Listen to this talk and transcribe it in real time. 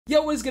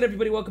Yo, what's good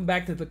everybody? Welcome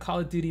back to the Call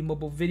of Duty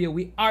mobile video.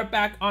 We are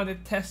back on the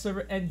test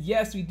server, and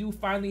yes, we do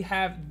finally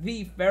have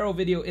the Pharo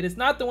video. It is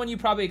not the one you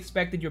probably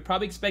expected. You're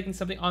probably expecting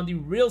something on the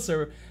real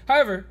server.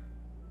 However,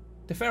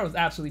 the Pharo is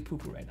absolutely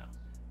poo-poo right now.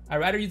 I'd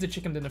rather use the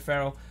chicken than the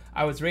Pharo.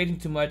 I was raiding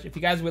too much. If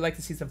you guys would like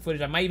to see some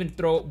footage, I might even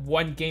throw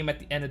one game at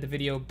the end of the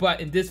video.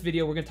 But in this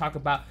video, we're going to talk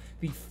about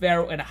the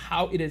Pharo and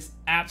how it is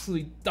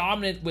absolutely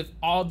dominant with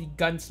all the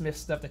gunsmith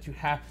stuff that you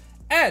have.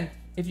 And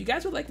if you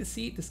guys would like to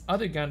see this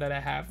other gun that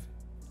I have,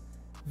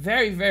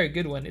 very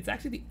good one. It's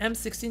actually the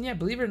M16. Yeah,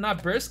 believe it or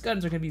not, burst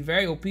guns are going to be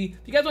very OP.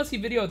 If you guys want to see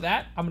a video of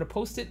that, I'm going to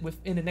post it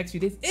within the next few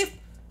days. If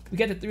we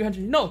get to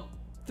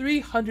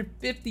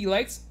 350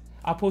 likes,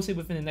 I'll post it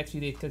within the next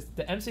few days, because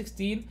the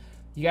M16,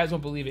 you guys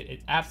won't believe it.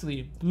 It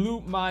absolutely blew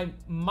my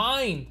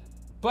mind.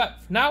 But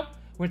for now,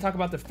 we're going to talk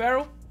about the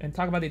Pharo and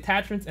talk about the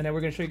attachments, and then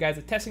we're going to show you guys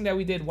the testing that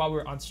we did while we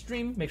were on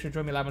stream. Make sure to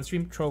join me live on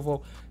stream,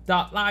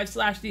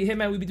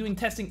 trovo.live/thehitman. We'll be doing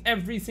testing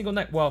every single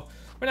night. Well,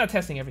 we're not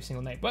testing every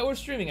single night, but we're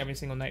streaming every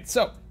single night.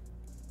 So,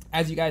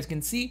 as you guys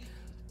can see,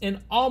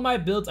 in all my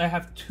builds, I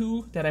have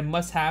two that I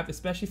must have,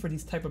 especially for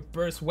these type of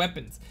burst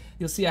weapons.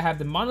 You'll see I have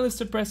the Monolith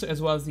Suppressor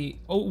as well as the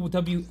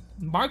OW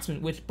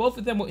Marksman, which both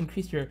of them will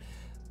increase your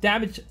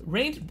damage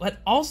range, but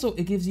also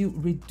it gives you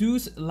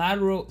reduced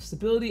lateral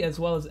stability, as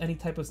well as any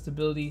type of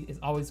stability is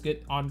always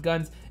good on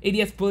guns.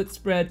 ADS bullet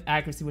spread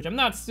accuracy, which I'm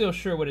not still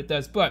sure what it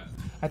does, but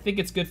I think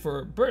it's good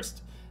for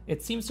burst.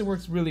 It seems to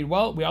work really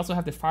well. We also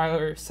have the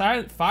fire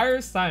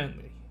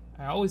silently.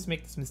 I always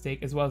make this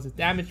mistake, as well as the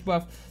damage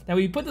buff. Now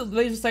we put the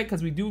laser sight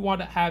because we do want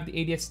to have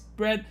the ADS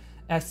spread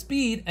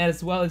speed,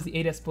 as well as the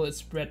ADS bullet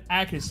spread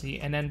accuracy.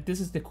 And then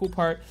this is the cool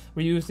part,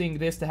 we're using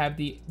this to have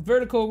the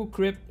vertical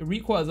grip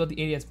recoil as well as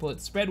the ADS bullet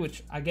spread,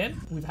 which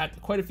again, we've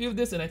had quite a few of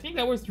this, and I think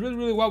that works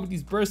really well with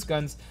these burst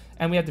guns.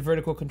 And we have the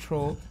vertical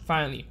control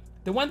finally.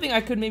 The one thing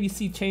I could maybe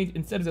see change,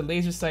 instead of the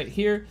laser sight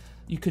here,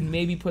 you could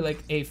maybe put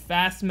like a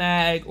fast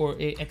mag or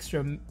a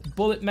extra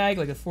bullet mag,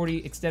 like a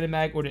 40 extended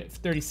mag or the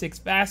 36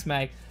 fast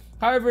mag.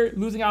 However,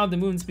 losing out on the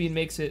movement speed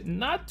makes it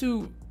not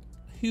too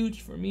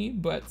huge for me,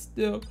 but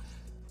still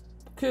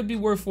could be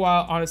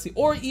worthwhile, honestly.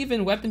 Or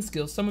even weapon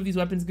skills. Some of these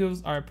weapon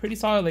skills are pretty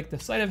solid, like the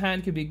sleight of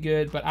hand could be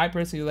good, but I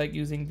personally like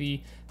using the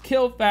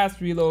kill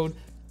fast reload.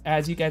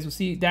 As you guys will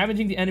see,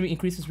 damaging the enemy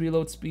increases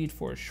reload speed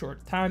for a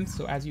short time,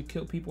 so as you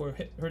kill people or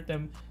hurt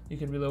them, you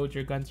can reload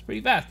your guns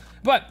pretty fast.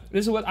 But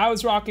this is what I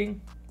was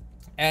rocking,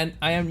 and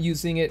I am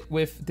using it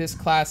with this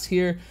class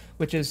here,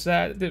 which is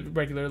the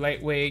regular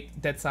lightweight,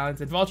 dead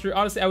silence, and vulture.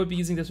 Honestly, I would be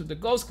using this with the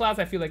ghost class.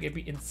 I feel like it'd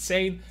be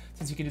insane,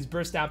 since you can just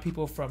burst down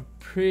people from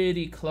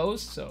pretty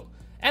close. So,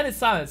 and it's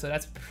silent, so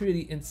that's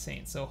pretty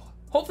insane. So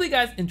hopefully you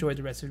guys enjoyed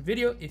the rest of the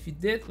video. If you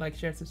did, like,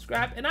 share, and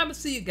subscribe, and I'm gonna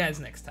see you guys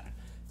next time.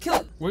 Kill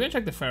it. We're gonna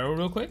check the Pharo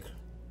real quick.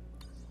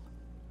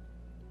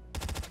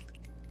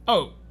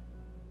 Oh.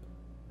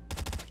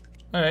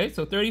 Alright,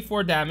 so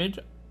 34 damage.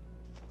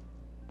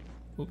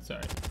 Oops,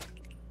 sorry.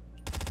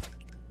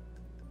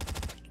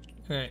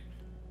 Alright.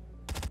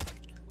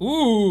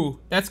 Ooh,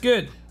 that's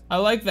good. I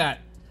like that.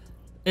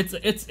 It's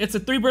a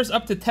 3 burst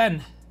up to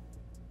 10.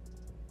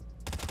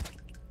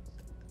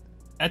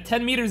 At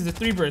 10 meters is a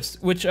 3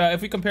 burst, which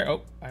if we compare,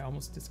 oh, I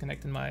almost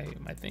disconnected my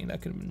thing.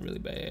 That could have been really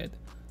bad.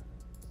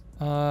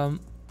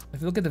 If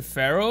you look at the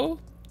Pharo,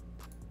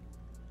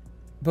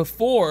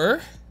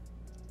 before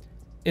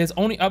is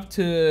only up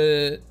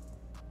to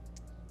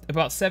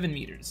about 7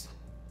 meters.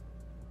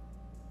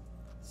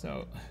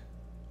 So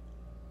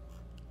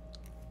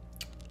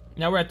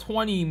now we're at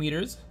 20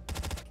 meters.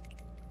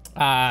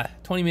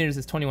 20 meters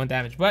is 21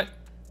 damage, but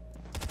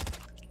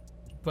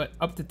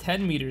up to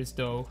 10 meters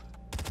though.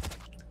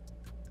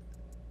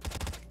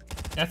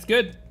 That's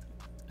good.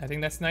 I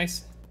think that's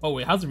nice. Oh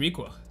wait, how's the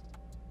recoil?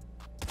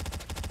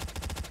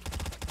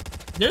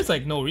 There's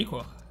like no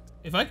recoil.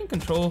 If I can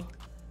control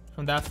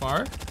from that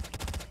far,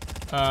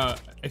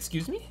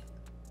 excuse me?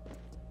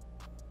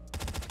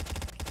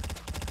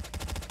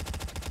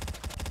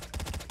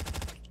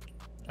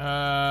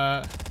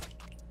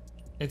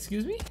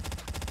 Excuse me?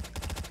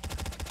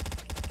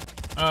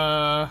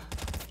 Now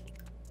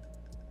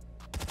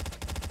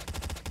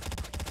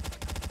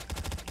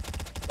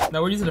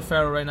we're using the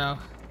Pharo right now.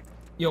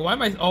 Yo, why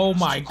am I? Oh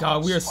my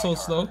god, we are so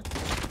slow.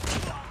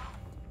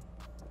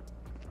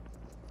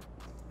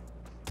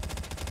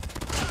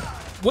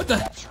 What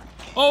the?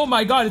 Oh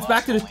my god, it's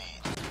back to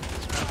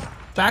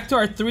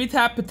our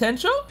 3-tap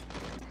potential?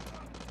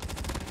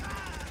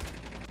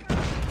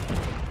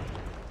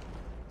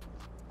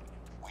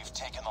 We've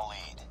taken the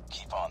lead.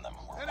 Keep on them.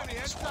 Enemy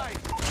inside.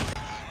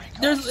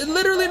 There's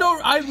literally no,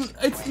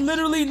 it's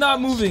literally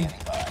not moving.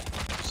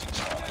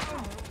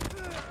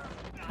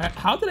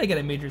 How did I get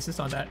a major assist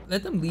on that?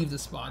 Let them leave the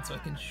spawn so I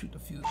can shoot a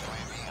few of them.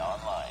 UAV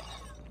online.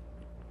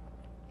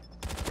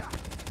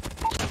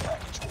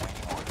 Package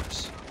awaiting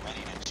orders.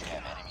 Ready to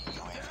jam enemy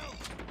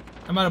UAV.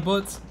 I'm out of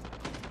bullets.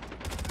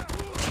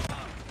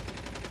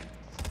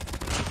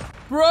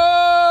 Bro!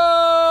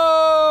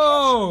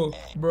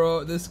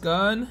 Bro, this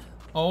gun.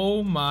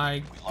 Oh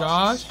my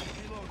gosh. We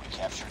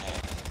captured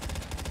A.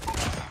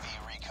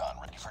 UAV recon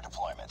ready for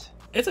deployment.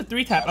 it's a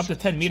 3-tap up to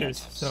 10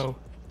 meters. So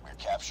We're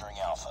capturing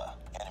Alpha.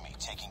 Enemy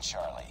taking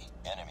Charlie.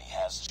 Enemy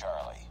has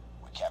Charlie.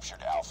 We captured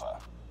Alpha.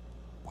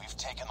 We've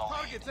taken the lead.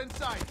 Targets in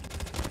sight.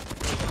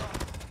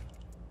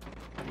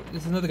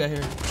 there's another guy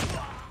here,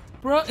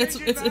 bro. It's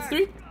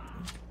 3.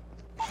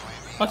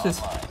 Watch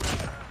this.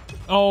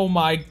 Oh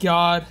my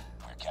god.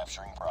 We're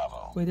capturing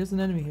Bravo. Wait, there's an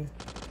enemy here.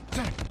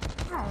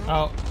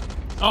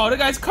 Oh, the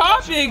guy's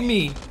copying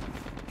me.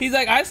 He's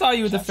like, I saw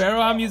you with the Pharo.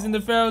 I'm using the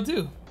Pharo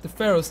too. The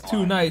Pharo's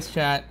too nice,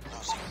 chat.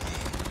 Losing lead.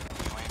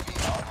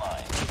 UAV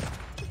online.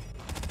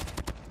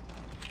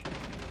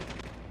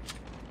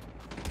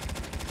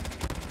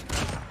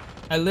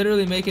 I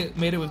literally made it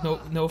with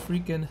no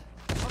freaking.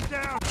 I'm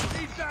down.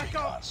 Need backup.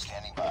 Recon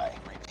standing by.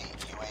 Repeat.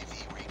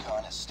 UAV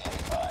recon is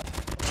standing by.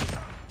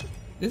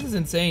 This is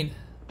insane.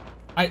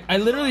 I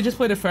literally just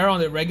played a Pharo on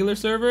the regular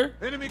server,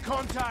 Enemy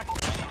contact.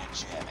 Ready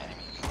to jam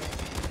enemy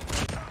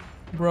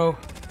UAV. bro.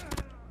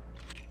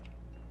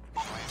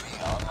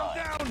 UAV online.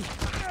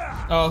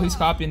 Down. Oh, he's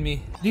copying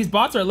me. These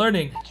bots are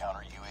learning.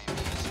 Counter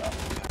UAV is up.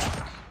 Good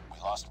work. We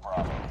lost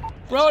Bravo.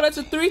 Bro, that's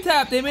a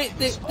 3-tap. They made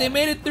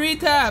it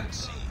 3-tap.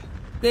 C.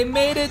 They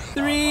made it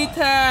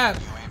 3-tap.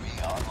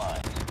 UAV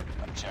online.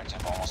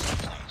 Objective almost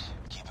complete.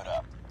 Keep it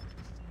up.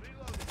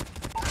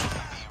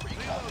 UAV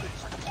recon ready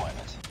for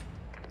deployment.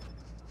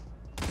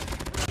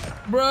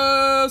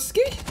 Bro,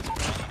 ski. Ready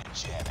to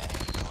jam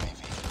enemy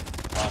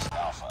UAV. Lost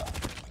Alpha.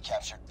 We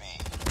captured B.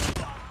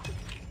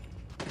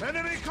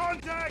 Enemy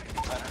contact.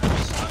 Predator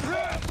is on.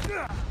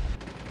 Got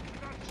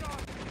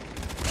shot.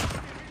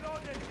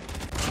 Reloaded.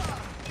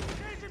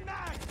 Changing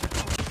mag.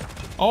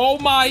 Oh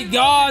my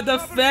god, the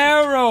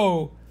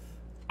Pharo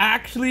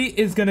actually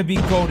is gonna be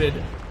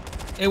goated.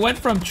 It went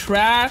from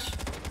trash.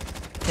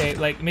 Okay,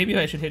 like maybe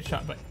I should hit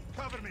shot, but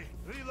Cover me.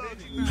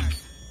 Reloading mag.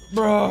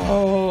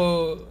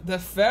 bro, the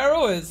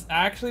Pharo is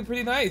actually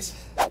pretty nice.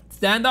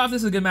 Standoff,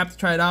 this is a good map to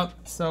try it out.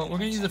 So we're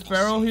gonna use the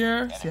Pharo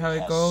here, see how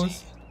it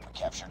goes. We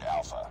captured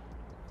Alpha.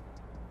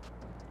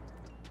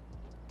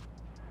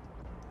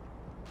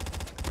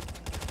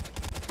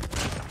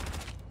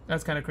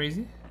 That's kind of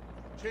crazy.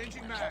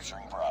 Changing mag.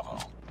 Capturing Bravo.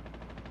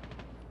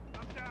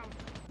 I'm down.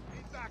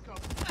 Need backup.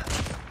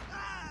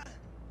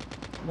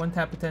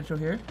 1-tap potential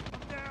here.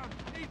 I'm down.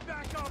 Need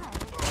backup.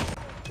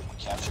 We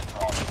captured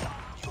Bravo.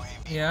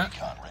 UAV Yeah.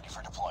 recon ready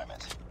for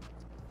deployment.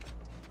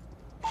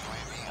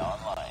 UAV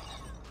online.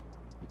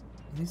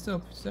 Is he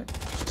still sick?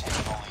 We've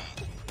taken the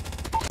lead.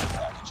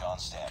 Package on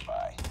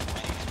standby.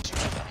 Ready to jam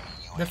enemy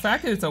UAV. The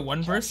fact that it's a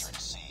 1 burst,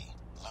 Captured C.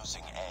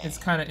 Losing A. it's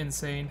kind of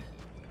insane.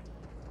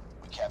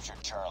 We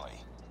captured Charlie.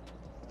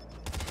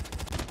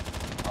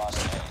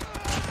 Lost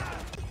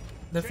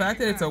A. The fact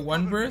that it's a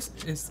 1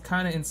 burst is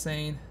kind of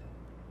insane.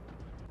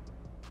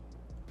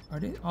 Are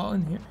they all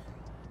in here?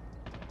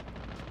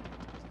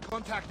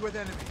 Contact with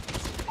enemy.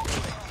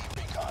 UAV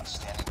recon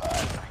standing by.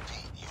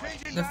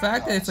 Repeat. UAV The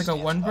fact that it's like a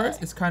 1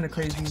 burst is kind of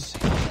crazy. losing C.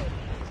 Losing B.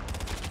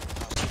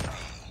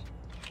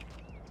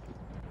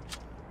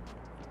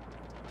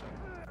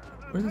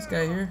 Where's this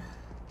guy here?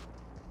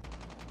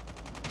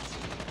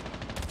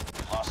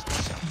 Lost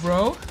C.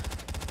 Bro?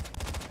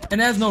 And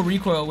it has no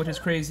recoil, which is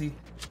crazy.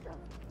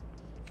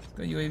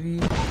 Got UAV.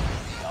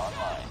 UAV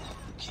online.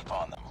 Keep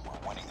on them.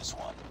 We're winning this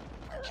one.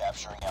 We're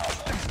capturing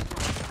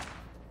Alpha.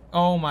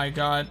 Oh my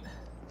god.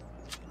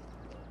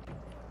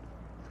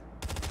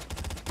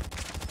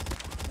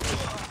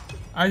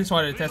 I just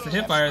wanted to test the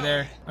hip fire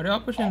there. Are they all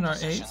pushing in our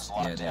Positions 8s?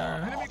 locked Yeah, they down.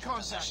 are. Enemy All contact.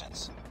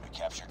 positions. We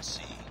captured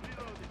C.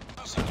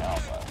 Losing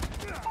Alpha.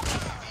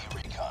 UAV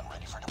recon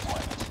ready for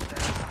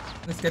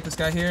deployment. Let's get this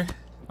guy here.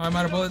 Oh, I'm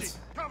out of bullets.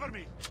 Cover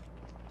me.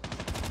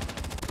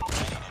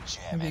 Ready to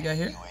jam Maybe a guy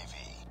here?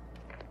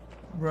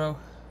 UAV. Bro.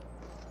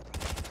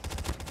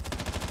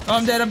 Oh,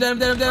 I'm dead, I'm dead, I'm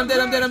dead, I'm dead, I'm dead,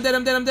 I'm dead, I'm dead,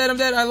 I'm dead, I'm dead, I'm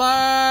dead. I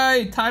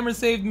lied. Timer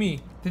saved me.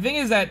 The thing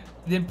is that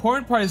the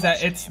important part is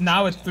that it's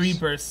now a 3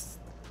 burst.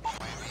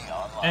 UAV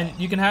online. And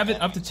you can have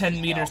it up to 10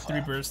 meters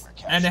 3 burst.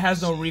 And it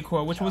has no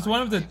recoil, which was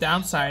one of the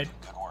downside.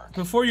 Good work.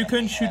 Before you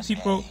couldn't shoot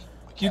people,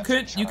 you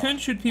couldn't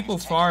shoot people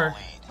far,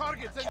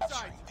 Targets in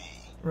Capturing sight. B.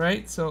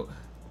 right? So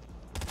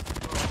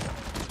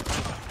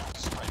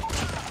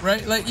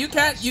right, like you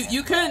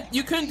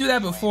couldn't do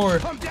that before.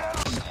 I'm down.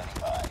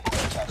 Standing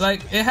by.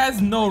 Like it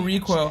has no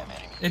recoil.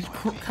 It's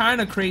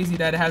kind of crazy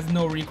that it has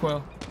no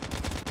recoil.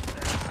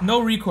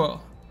 No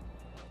recoil.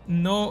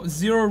 No,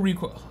 0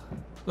 recoil.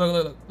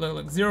 Look,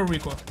 0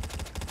 recoil.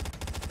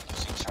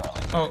 Losing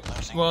Charlie. Oh,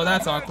 Losing well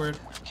that's Bravo. awkward.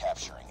 We're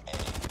capturing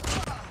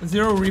A.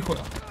 0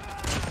 recoil.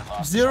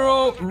 Lost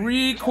 0 Charlie.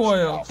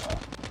 recoil. Alpha.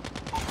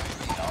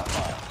 UAV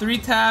online.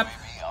 3-tap,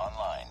 UAV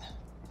online.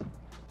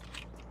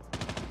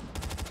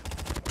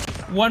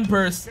 1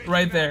 burst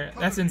right there.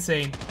 That's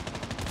insane.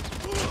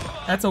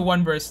 That's a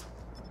 1 burst.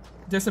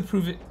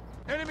 Disapprove it.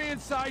 Enemy in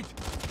sight.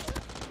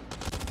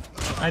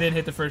 I didn't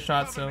hit the first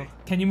shot, so.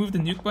 Can you move the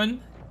nuke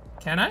button?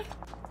 Can I?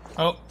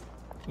 Oh.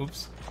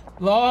 Oops.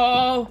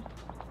 LOL.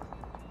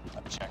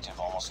 Objective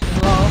almost.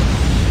 LOL.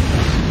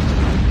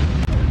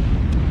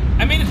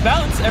 I mean, it's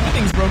balanced.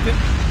 Everything's broken.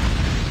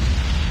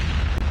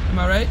 Am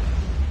I right?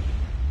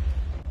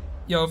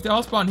 Yo, if they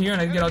all spawn here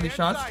and I can get all these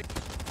shots.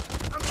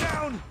 I'm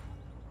down.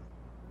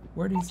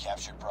 Where are these?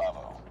 Captured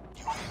Bravo.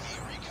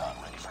 UAV recon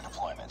ready for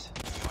deployment.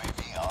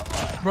 UAV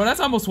online. Bro, that's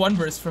almost one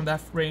burst from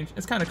that range.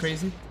 It's kind of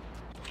crazy.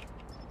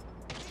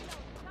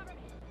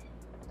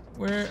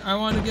 Where I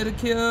want to get a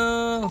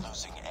kill.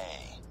 Losing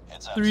A.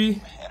 Heads up. 3,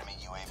 Team. Enemy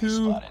UAV 2,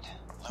 spotted.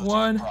 Losing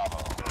 1.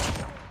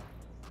 Bravo.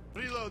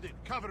 Reloading.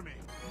 Cover me.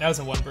 That was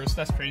a one burst.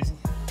 That's crazy.